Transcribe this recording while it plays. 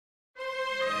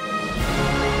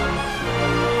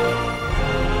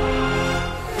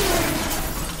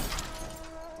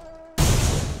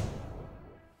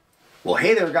Well,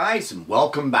 hey there guys, and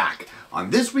welcome back. On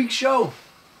this week's show,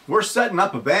 we're setting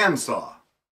up a bandsaw.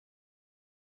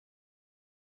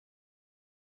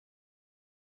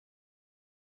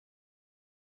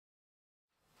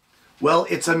 Well,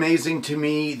 it's amazing to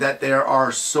me that there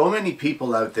are so many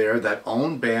people out there that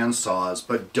own bandsaws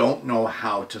but don't know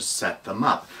how to set them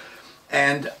up.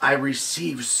 And I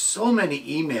receive so many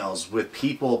emails with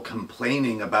people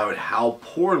complaining about how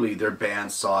poorly their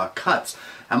bandsaw cuts.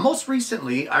 And most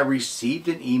recently, I received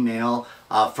an email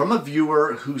from a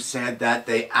viewer who said that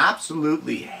they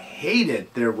absolutely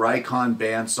hated their Rikon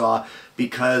bandsaw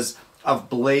because of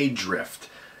blade drift.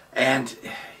 And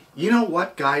you know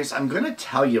what, guys? I'm going to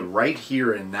tell you right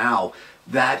here and now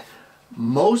that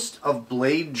most of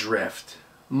blade drift,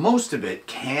 most of it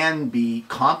can be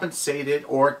compensated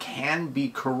or can be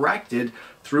corrected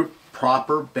through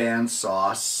proper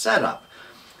bandsaw setup.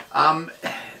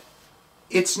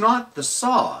 It's not the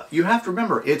saw. You have to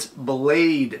remember, it's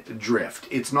blade drift.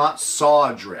 It's not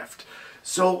saw drift.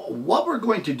 So what we're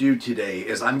going to do today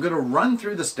is I'm going to run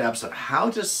through the steps of how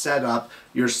to set up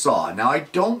your saw. Now, I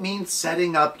don't mean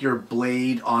setting up your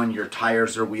blade on your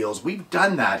tires or wheels. We've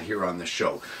done that here on the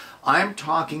show. I'm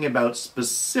talking about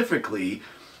specifically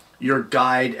your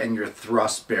guide and your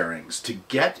thrust bearings to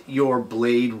get your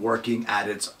blade working at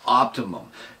its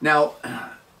optimum. Now,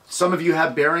 some of you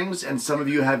have bearings and some of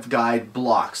you have guide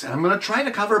blocks, and I'm going to try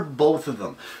to cover both of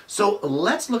them. So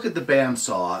let's look at the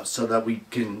bandsaw so that we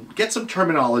can get some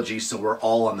terminology so we're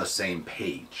all on the same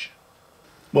page.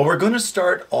 Well, we're going to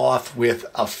start off with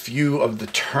a few of the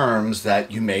terms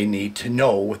that you may need to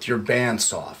know with your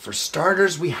bandsaw. For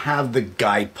starters, we have the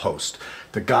guide post.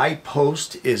 The guide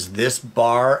post is this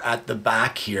bar at the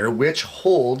back here, which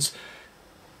holds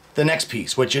the next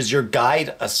piece, which is your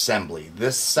guide assembly.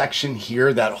 This section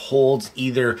here that holds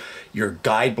either your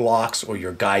guide blocks or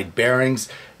your guide bearings,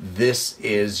 this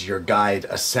is your guide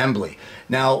assembly.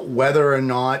 Now, whether or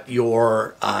not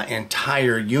your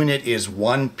entire unit is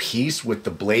one piece with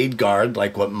the blade guard,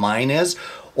 like what mine is,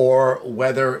 or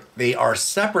whether they are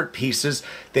separate pieces,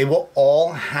 they will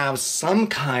all have some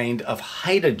kind of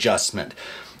height adjustment.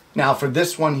 Now for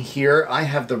this one here, I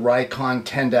have the Rikon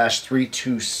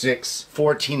 10-326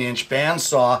 14-inch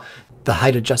bandsaw. The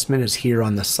height adjustment is here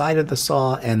on the side of the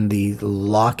saw and the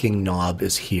locking knob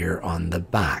is here on the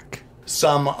back.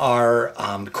 Some are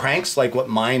cranks like what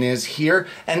mine is here,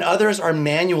 and others are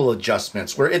manual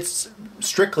adjustments where it's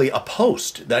strictly a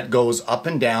post that goes up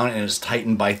and down and is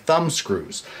tightened by thumb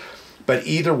screws. But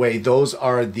either way, those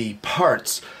are the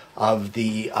parts of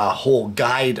the whole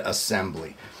guide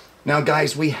assembly. Now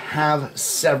guys, we have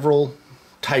several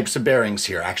types of bearings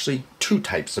here, actually two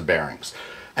types of bearings.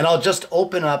 And I'll just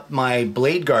open up my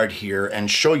blade guard here and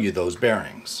show you those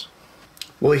bearings.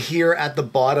 Well, here at the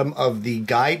bottom of the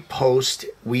guide post,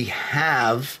 we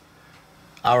have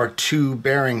our two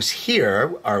bearings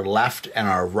here, our left and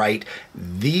our right.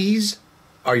 These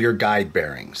are your guide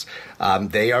bearings.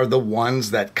 They are the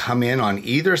ones that come in on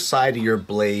either side of your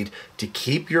blade to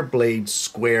keep your blade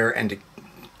square and to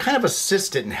kind of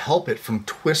assist it and help it from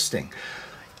twisting.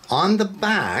 On the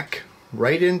back,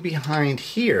 right in behind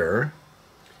here,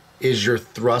 is your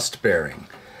thrust bearing.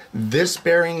 This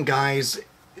bearing, guys,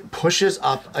 pushes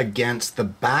up against the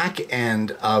back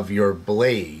end of your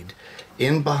blade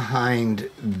in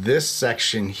behind this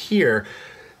section here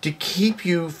to keep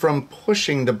you from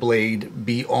pushing the blade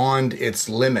beyond its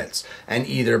limits and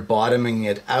either bottoming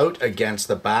it out against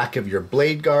the back of your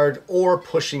blade guard or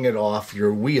pushing it off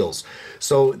your wheels.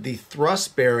 So the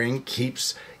thrust bearing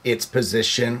keeps its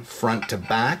position front to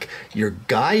back. Your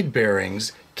guide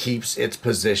bearings keeps its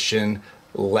position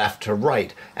left to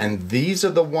right. And these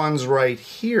are the ones right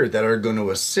here that are going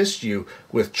to assist you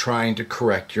with trying to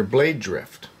correct your blade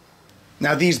drift.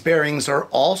 Now these bearings are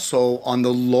also on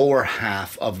the lower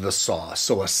half of the saw,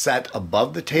 so a set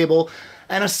above the table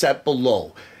and a set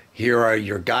below. Here are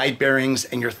your guide bearings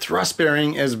and your thrust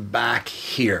bearing is back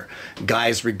here.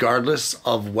 Guys, regardless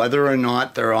of whether or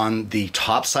not they're on the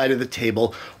top side of the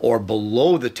table or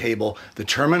below the table, the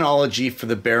terminology for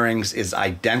the bearings is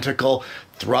identical,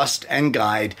 thrust and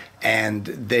guide, and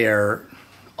their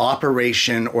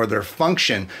operation or their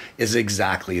function is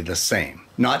exactly the same.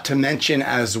 Not to mention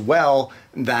as well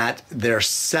that their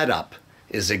setup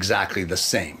is exactly the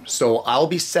same. So I'll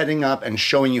be setting up and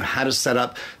showing you how to set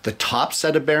up the top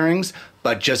set of bearings,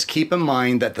 but just keep in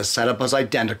mind that the setup is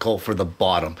identical for the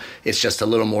bottom. It's just a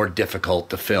little more difficult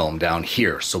to film down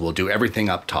here, so we'll do everything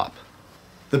up top.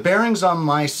 The bearings on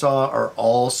my saw are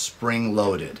all spring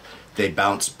loaded. They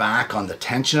bounce back on the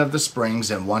tension of the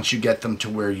springs, and once you get them to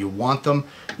where you want them,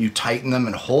 you tighten them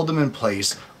and hold them in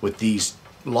place with these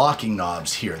locking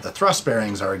knobs here. The thrust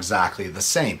bearings are exactly the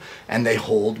same, and they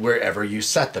hold wherever you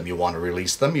set them. You want to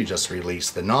release them, you just release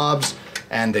the knobs,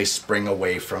 and they spring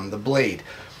away from the blade.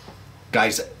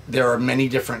 Guys, there are many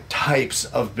different types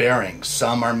of bearings.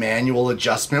 Some are manual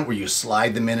adjustment where you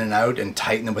slide them in and out and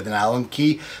tighten them with an Allen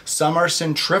key. Some are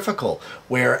centrifugal,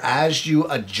 where as you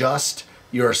adjust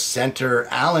your center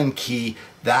Allen key,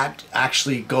 that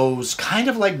actually goes kind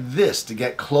of like this to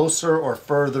get closer or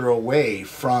further away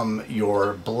from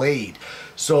your blade.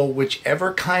 So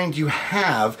whichever kind you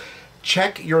have,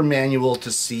 check your manual to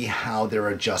see how their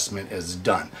adjustment is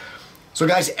done. So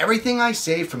guys, everything I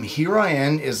say from here on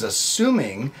in is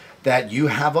assuming that you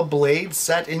have a blade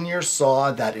set in your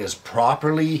saw that is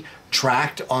properly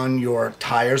tracked on your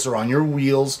tires or on your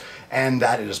wheels, and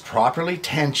that it is properly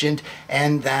tensioned,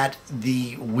 and that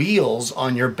the wheels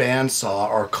on your bandsaw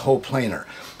are coplanar.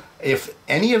 If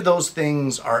any of those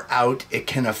things are out, it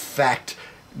can affect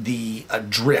the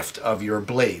drift of your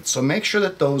blade. So make sure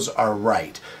that those are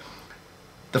right.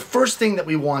 The first thing that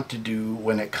we want to do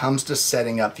when it comes to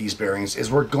setting up these bearings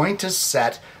is we're going to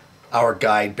set our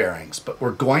guide bearings, but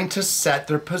we're going to set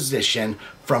their position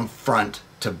from front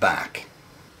to back.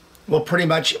 Well, pretty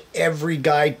much every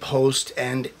guide post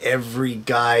and every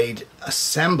guide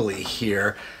assembly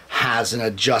here has an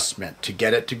adjustment to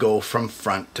get it to go from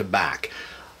front to back.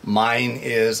 Mine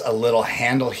is a little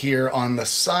handle here on the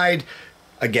side.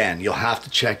 Again, you'll have to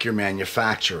check your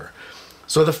manufacturer.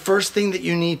 So the first thing that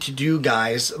you need to do,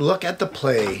 guys, look at the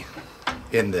play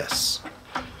in this.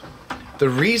 The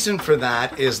reason for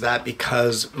that is that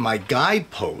because my guide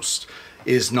post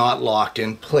is not locked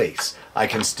in place. I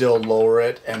can still lower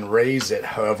it and raise it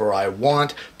however I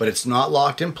want, but it's not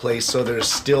locked in place, so there's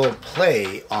still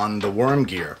play on the worm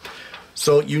gear.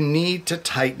 So you need to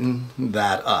tighten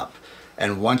that up.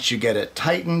 And once you get it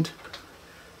tightened,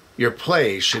 your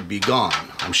play should be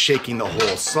gone. I'm shaking the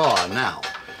whole saw now.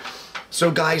 So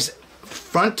guys,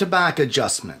 front to back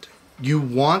adjustment. You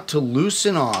want to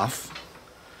loosen off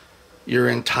your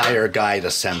entire guide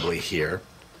assembly here,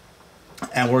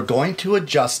 and we're going to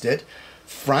adjust it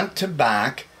front to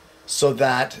back so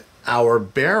that our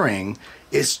bearing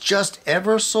is just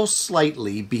ever so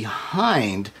slightly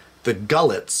behind the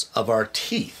gullets of our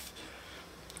teeth.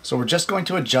 So we're just going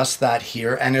to adjust that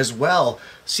here, and as well,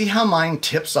 see how mine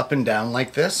tips up and down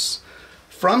like this?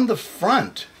 From the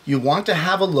front, you want to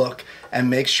have a look and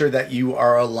make sure that you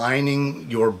are aligning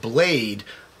your blade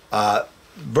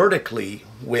vertically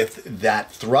with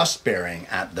that thrust bearing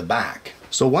at the back.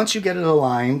 So once you get it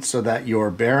aligned so that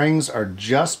your bearings are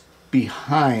just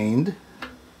behind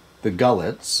the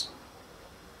gullets,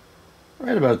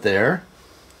 right about there,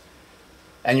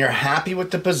 and you're happy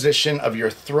with the position of your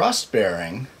thrust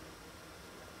bearing,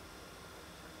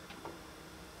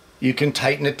 you can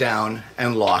tighten it down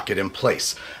and lock it in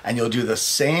place. And you'll do the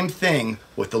same thing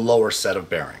with the lower set of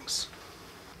bearings.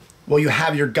 Well, you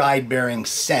have your guide bearing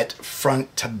set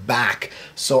front to back.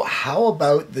 So how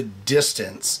about the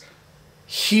distance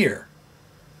here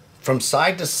from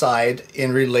side to side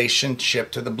in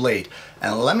relationship to the blade?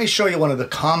 And let me show you one of the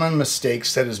common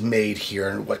mistakes that is made here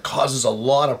and what causes a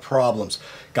lot of problems.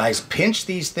 Guys, pinch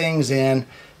these things in,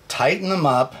 tighten them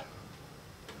up,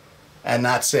 and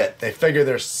that's it. They figure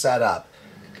they're set up.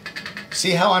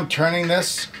 See how I'm turning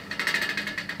this?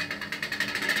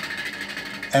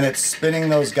 And it's spinning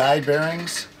those guide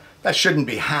bearings? That shouldn't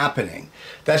be happening.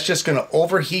 That's just going to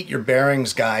overheat your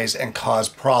bearings, guys, and cause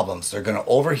problems. They're going to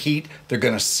overheat, they're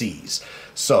going to seize.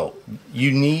 So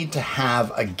you need to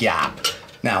have a gap.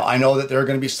 Now, I know that there are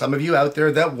going to be some of you out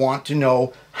there that want to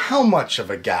know how much of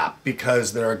a gap,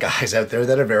 because there are guys out there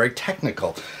that are very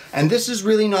technical. And this is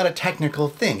really not a technical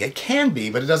thing. It can be,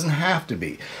 but it doesn't have to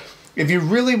be. If you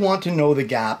really want to know the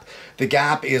gap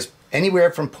is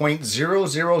anywhere from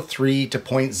 0.003 to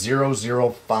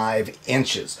 0.005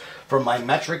 inches. For my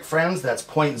metric friends, that's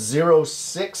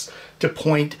 0.06 to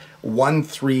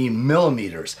 0.13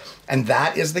 millimeters. And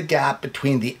that is the gap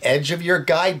between the edge of your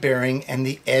guide bearing and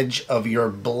the edge of your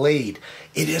blade.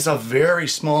 It is a very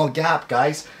small gap,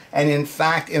 guys. And in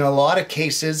fact, in a lot of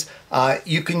cases,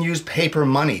 you can use paper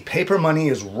money. Paper money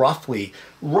is roughly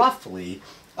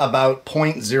about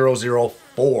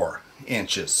 0.004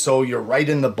 inches. So you're right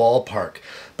in the ballpark.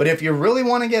 But if you really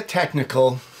want to get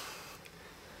technical,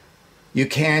 you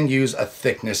can use a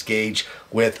thickness gauge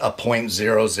with a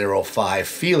 0.005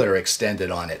 feeler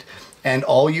extended on it. And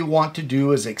all you want to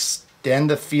do is extend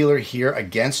the feeler here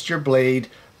against your blade,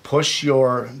 push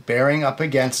your bearing up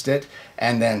against it,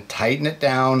 and then tighten it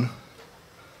down,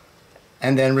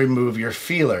 and then remove your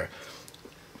feeler.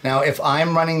 Now, if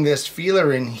I'm running this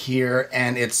feeler in here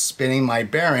and it's spinning my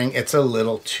bearing, it's a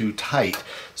little too tight.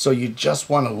 So you just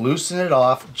want to loosen it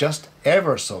off just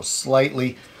ever so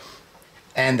slightly,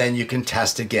 and then you can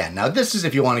test again. Now, this is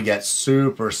if you want to get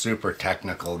super, super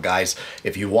technical, guys,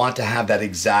 if you want to have that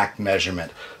exact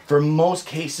measurement. For most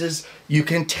cases, you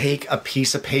can take a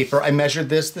piece of paper. I measured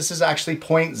this. This is actually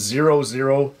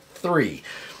 0.003.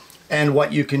 And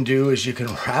what you can do is you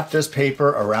can wrap this paper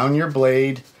around your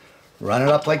blade, run it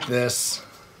up like this,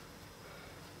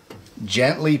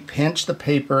 gently pinch the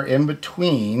paper in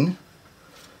between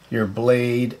your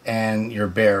blade and your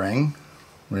bearing,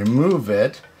 remove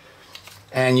it,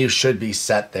 and you should be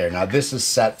set there. Now this is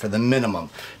set for the minimum.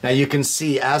 Now you can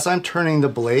see as I'm turning the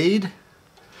blade,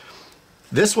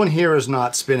 this one here is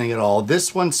not spinning at all.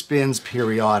 This one spins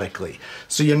periodically.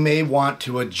 So you may want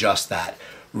to adjust that.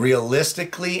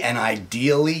 Realistically and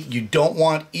ideally, you don't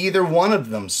want either one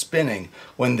of them spinning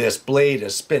when this blade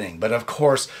is spinning. But of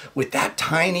course, with that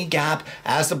tiny gap,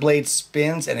 as the blade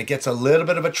spins and it gets a little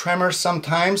bit of a tremor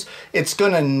sometimes, it's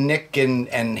gonna nick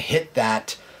and hit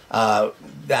that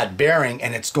bearing,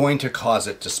 and it's going to cause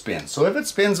it to spin. So if it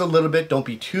spins a little bit, don't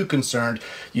be too concerned.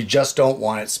 You just don't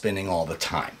want it spinning all the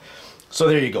time. So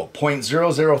there you go,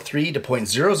 0.003 to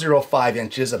 0.005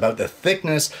 inches, about the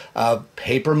thickness of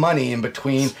paper money in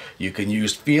between. You can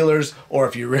use feelers, or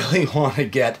if you really want to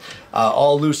get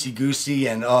all loosey-goosey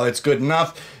and oh, it's good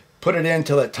enough, put it in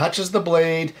till it touches the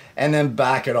blade and then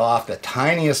back it off the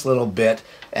tiniest little bit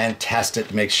and test it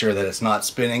to make sure that it's not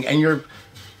spinning, and your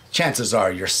chances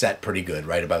are you're set pretty good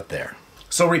right about there.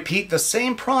 So repeat the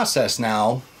same process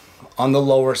now on the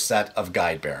lower set of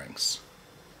guide bearings.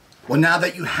 Well, now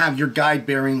that you have your guide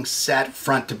bearings set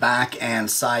front to back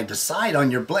and side to side on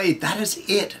your blade, that is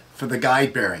it for the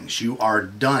guide bearings. You are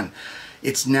done.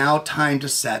 It's now time to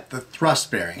set the thrust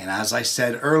bearing. And as I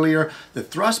said earlier, the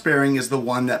thrust bearing is the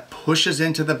one that pushes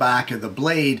into the back of the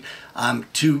blade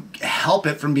to help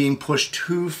it from being pushed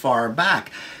too far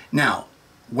back. Now,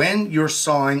 when you're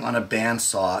sawing on a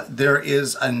bandsaw, there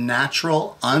is a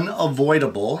natural,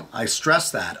 unavoidable, I stress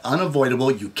that,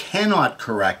 unavoidable, you cannot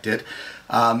correct it,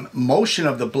 motion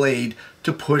of the blade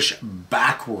to push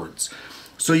backwards.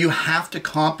 So you have to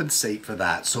compensate for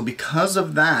that. So because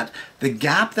of that, the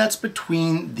gap that's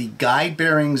between the guide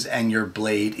bearings and your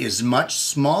blade is much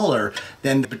smaller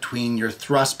than between your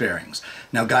thrust bearings.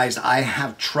 Now guys, I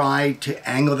have tried to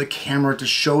angle the camera to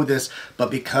show this, but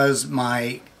because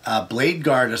my blade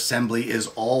guard assembly is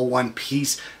all one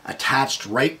piece attached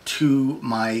right to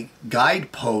my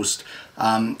guide post,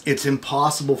 it's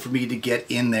impossible for me to get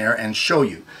in there and show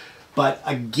you. But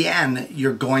again,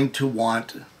 you're going to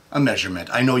want a measurement.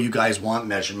 I know you guys want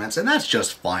measurements, and that's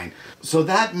just fine. So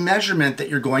that measurement that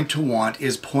you're going to want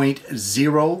is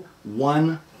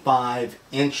 0.015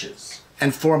 inches.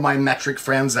 And for my metric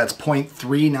friends, that's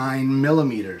 0.39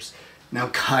 millimeters. Now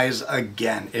guys,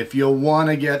 again, if you want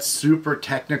to get super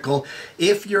technical,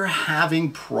 if you're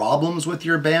having problems with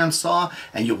your bandsaw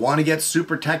and you want to get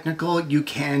super technical, you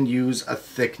can use a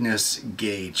thickness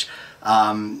gauge.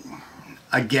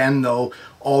 Again though,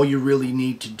 all you really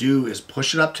need to do is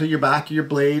push it up to your back of your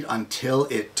blade until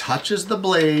it touches the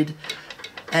blade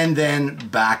and then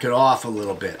back it off a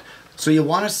little bit. So you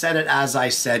want to set it, as I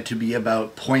said, to be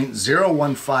about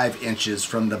 0.015 inches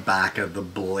from the back of the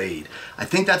blade. I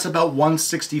think that's about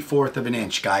 1/64 of an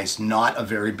inch, guys, not a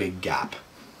very big gap.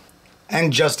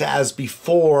 And just as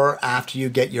before, after you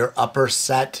get your upper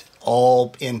set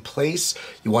all in place,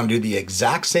 you want to do the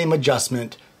exact same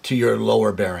adjustment to your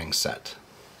lower bearing set.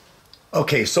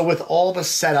 Okay, so with all the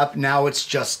setup, now it's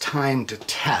just time to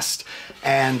test.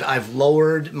 And I've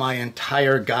lowered my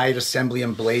entire guide assembly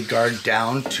and blade guard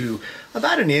down to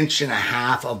about 1.5 inches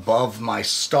above my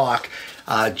stock,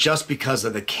 just because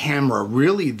of the camera.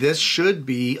 Really, this should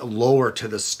be lower to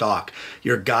the stock.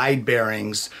 Your guide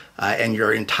bearings and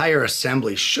your entire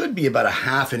assembly should be about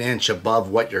 1/2 inch above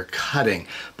what you're cutting.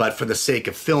 But for the sake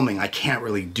of filming, I can't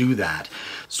really do that.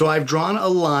 So I've drawn a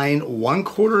line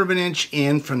 1/4 of an inch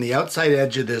in from the outside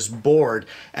edge of this board,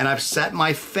 and I've set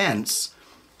my fence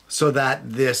so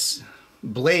that this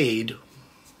blade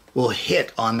will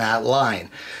hit on that line.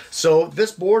 So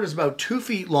this board is about 2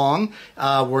 feet long.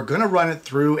 We're gonna run it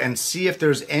through and see if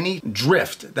there's any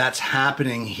drift that's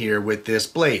happening here with this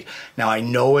blade. Now I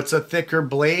know it's a thicker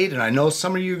blade, and I know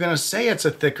some of you are gonna say it's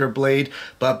a thicker blade,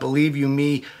 but believe you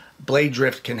me, blade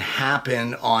drift can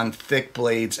happen on thick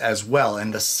blades as well.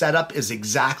 And the setup is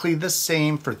exactly the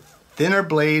same for thinner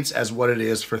blades as what it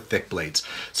is for thick blades.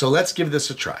 So let's give this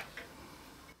a try.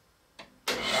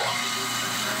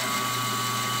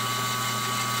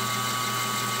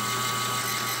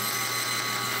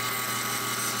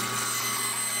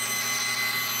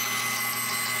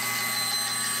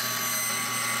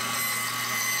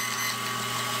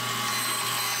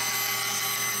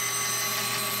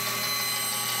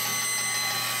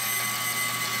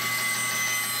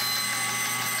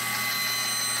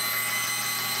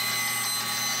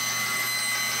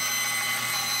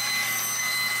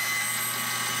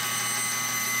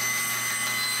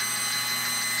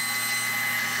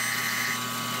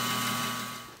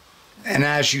 And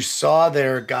as you saw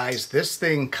there, guys, this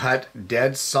thing cut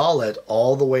dead solid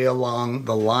all the way along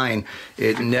the line.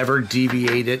 It never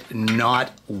deviated,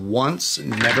 not once,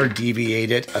 never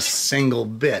deviated a single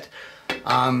bit.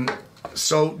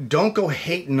 So don't go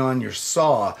hating on your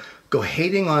saw, go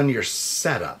hating on your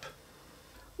setup.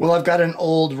 Well, I've got an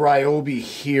old Ryobi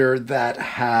here that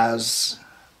has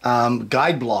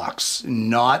guide blocks,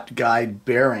 not guide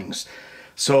bearings.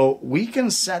 So we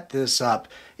can set this up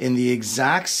in the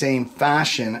exact same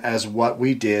fashion as what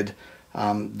we did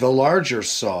the larger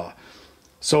saw.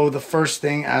 So the first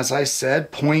thing, as I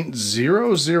said,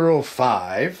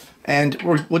 0.005, and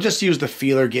we'll just use the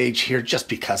feeler gauge here just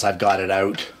because I've got it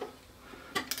out.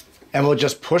 And we'll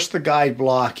just push the guide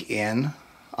block in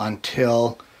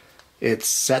until it's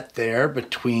set there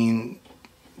between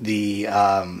the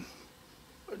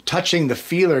touching the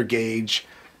feeler gauge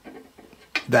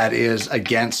that is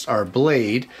against our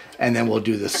blade, and then we'll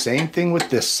do the same thing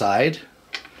with this side.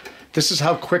 This is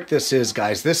how quick this is,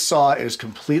 guys. This saw is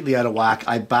completely out of whack.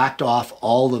 I backed off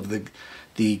all of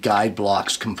the guide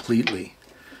blocks completely.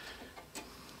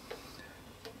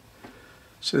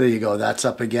 So there you go. That's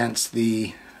up against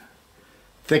the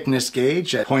thickness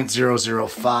gauge at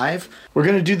 0.005. We're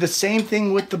going to do the same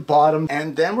thing with the bottom,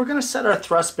 and then we're going to set our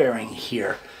thrust bearing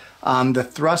here. The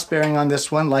thrust bearing on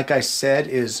this one, like I said,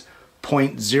 is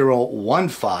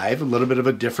 0.015, a little bit of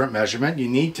a different measurement. You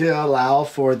need to allow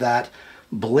for that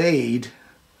blade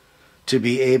to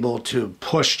be able to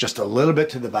push just a little bit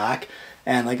to the back.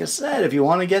 And like I said, if you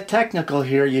want to get technical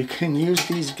here, you can use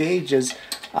these gauges.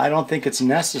 I don't think it's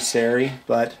necessary,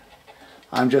 but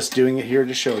I'm just doing it here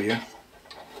to show you.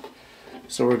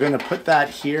 So we're going to put that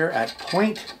here at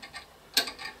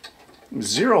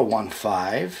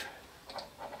 0.015.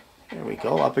 There we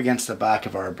go, up against the back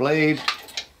of our blade.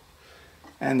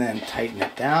 And then tighten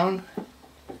it down.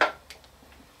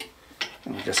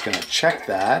 And we're just going to check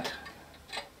that.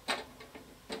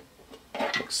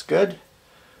 Looks good.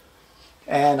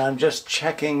 And I'm just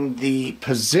checking the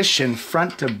position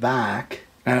front to back.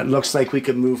 And it looks like we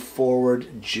could move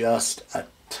forward just a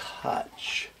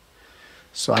touch.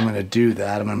 So I'm going to do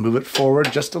that. I'm going to move it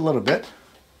forward just a little bit.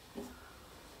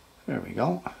 There we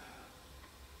go.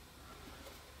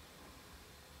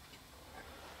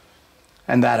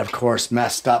 And that, of course,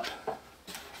 messed up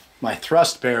my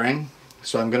thrust bearing.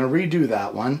 So I'm going to redo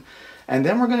that one. And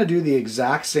then we're going to do the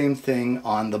exact same thing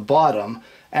on the bottom.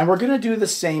 And we're going to do the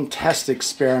same test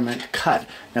experiment cut.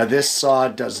 Now this saw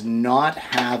does not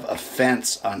have a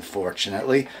fence,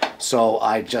 unfortunately. So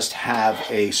I just have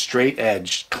a straight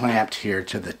edge clamped here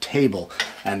to the table.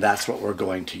 And that's what we're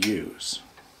going to use.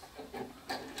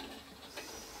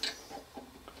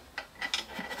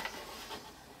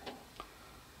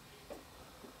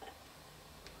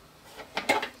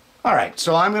 All right,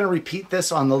 so I'm going to repeat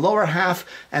this on the lower half,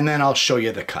 and then I'll show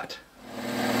you the cut.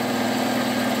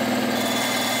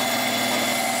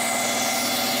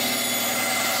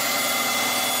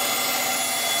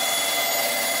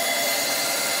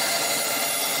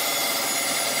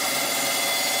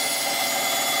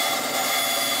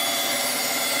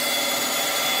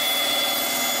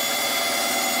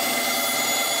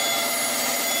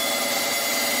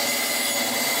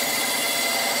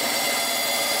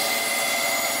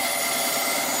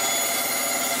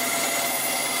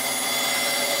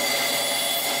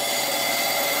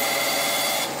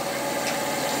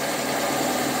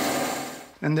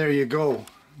 And there you go.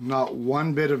 Not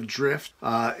one bit of drift.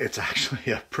 It's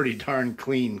actually a pretty darn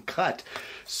clean cut.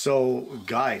 So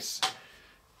guys,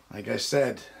 like I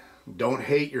said, don't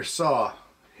hate your saw,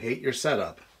 hate your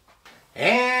setup.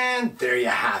 And there you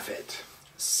have it.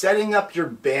 Setting up your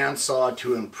bandsaw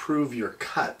to improve your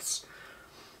cuts.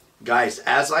 Guys,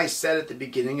 as I said at the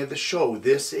beginning of the show,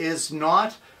 this is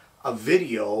not a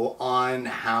video on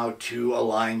how to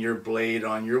align your blade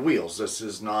on your wheels. This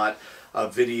is not a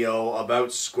video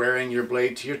about squaring your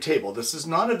blade to your table. This is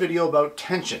not a video about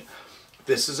tension.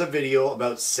 This is a video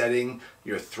about setting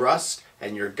your thrust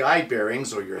and your guide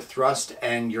bearings, or your thrust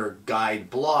and your guide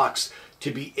blocks, to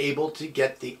be able to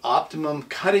get the optimum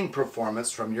cutting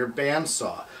performance from your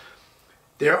bandsaw.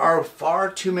 There are far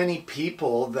too many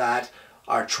people that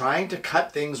are trying to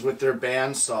cut things with their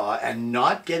bandsaw and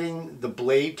not getting the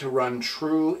blade to run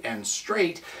true and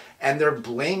straight, and they're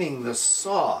blaming the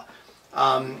saw.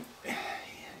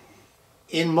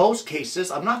 In most cases,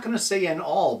 I'm not going to say in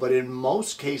all, but in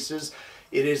most cases,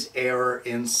 it is error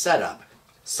in setup.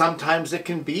 Sometimes it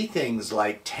can be things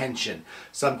like tension.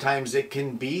 Sometimes it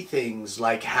can be things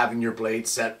like having your blade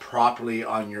set properly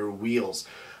on your wheels.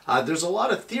 There's a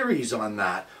lot of theories on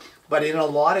that. But in a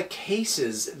lot of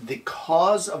cases, the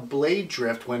cause of blade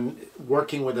drift when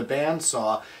working with a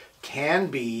bandsaw can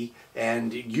be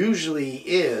and usually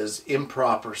is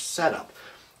improper setup.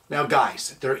 Now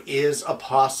guys, there is a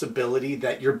possibility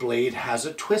that your blade has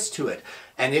a twist to it.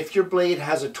 And if your blade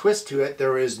has a twist to it,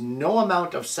 there is no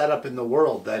amount of setup in the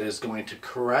world that is going to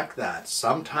correct that.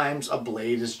 Sometimes a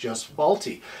blade is just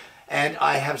faulty. And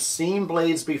I have seen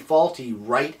blades be faulty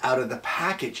right out of the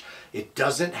package. It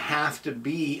doesn't have to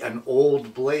be an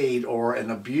old blade or an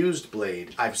abused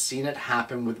blade. I've seen it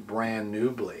happen with brand new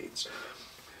blades.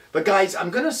 But guys, I'm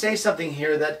going to say something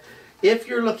here that if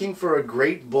you're looking for a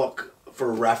great book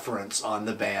for reference on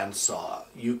the band saw,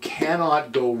 you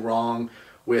cannot go wrong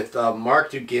with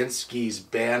Mark Duginske's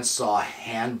Band Saw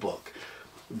Handbook.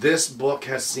 This book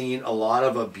has seen a lot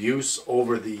of abuse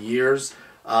over the years.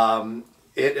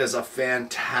 It is a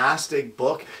fantastic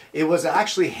book. It was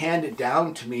actually handed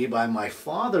down to me by my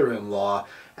father-in-law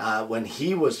when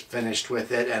he was finished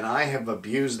with it, and I have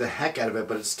abused the heck out of it,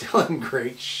 but it's still in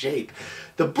great shape.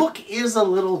 The book is a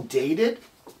little dated,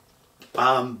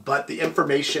 but the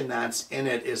information that's in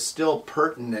it is still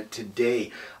pertinent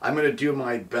today. I'm going to do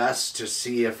my best to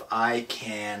see if I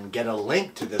can get a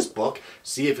link to this book,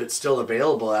 see if it's still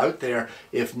available out there.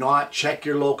 If not, check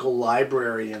your local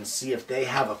library and see if they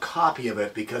have a copy of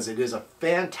it, because it is a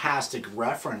fantastic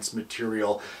reference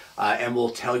material and will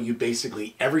tell you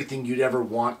basically everything you'd ever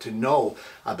want to know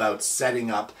about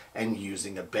setting up and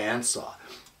using a bandsaw.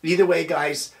 Either way,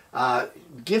 guys,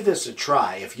 give this a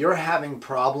try. If you're having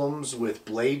problems with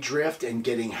blade drift and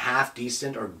getting half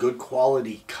decent or good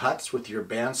quality cuts with your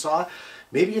bandsaw,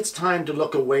 maybe it's time to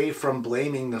look away from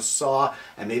blaming the saw,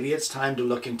 and maybe it's time to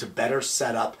look into better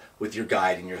setup with your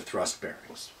guide and your thrust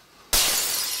bearings.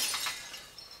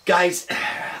 Guys,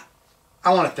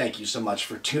 I want to thank you so much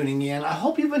for tuning in. I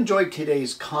hope you've enjoyed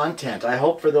today's content. I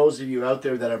hope for those of you out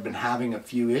there that have been having a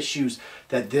few issues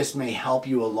that this may help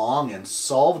you along and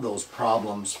solve those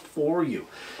problems for you.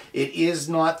 It is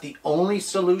not the only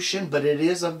solution, but it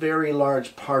is a very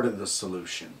large part of the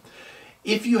solution.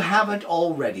 If you haven't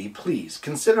already, please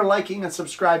consider liking and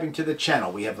subscribing to the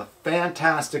channel. We have a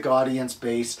fantastic audience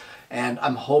base, and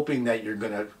I'm hoping that you're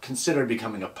going to consider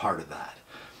becoming a part of that.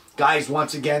 Guys,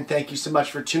 once again, thank you so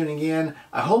much for tuning in.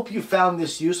 I hope you found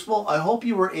this useful. I hope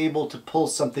you were able to pull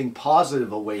something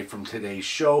positive away from today's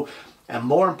show. And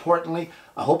more importantly,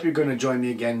 I hope you're going to join me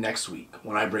again next week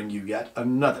when I bring you yet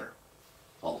another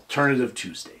Alternative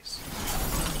Tuesdays.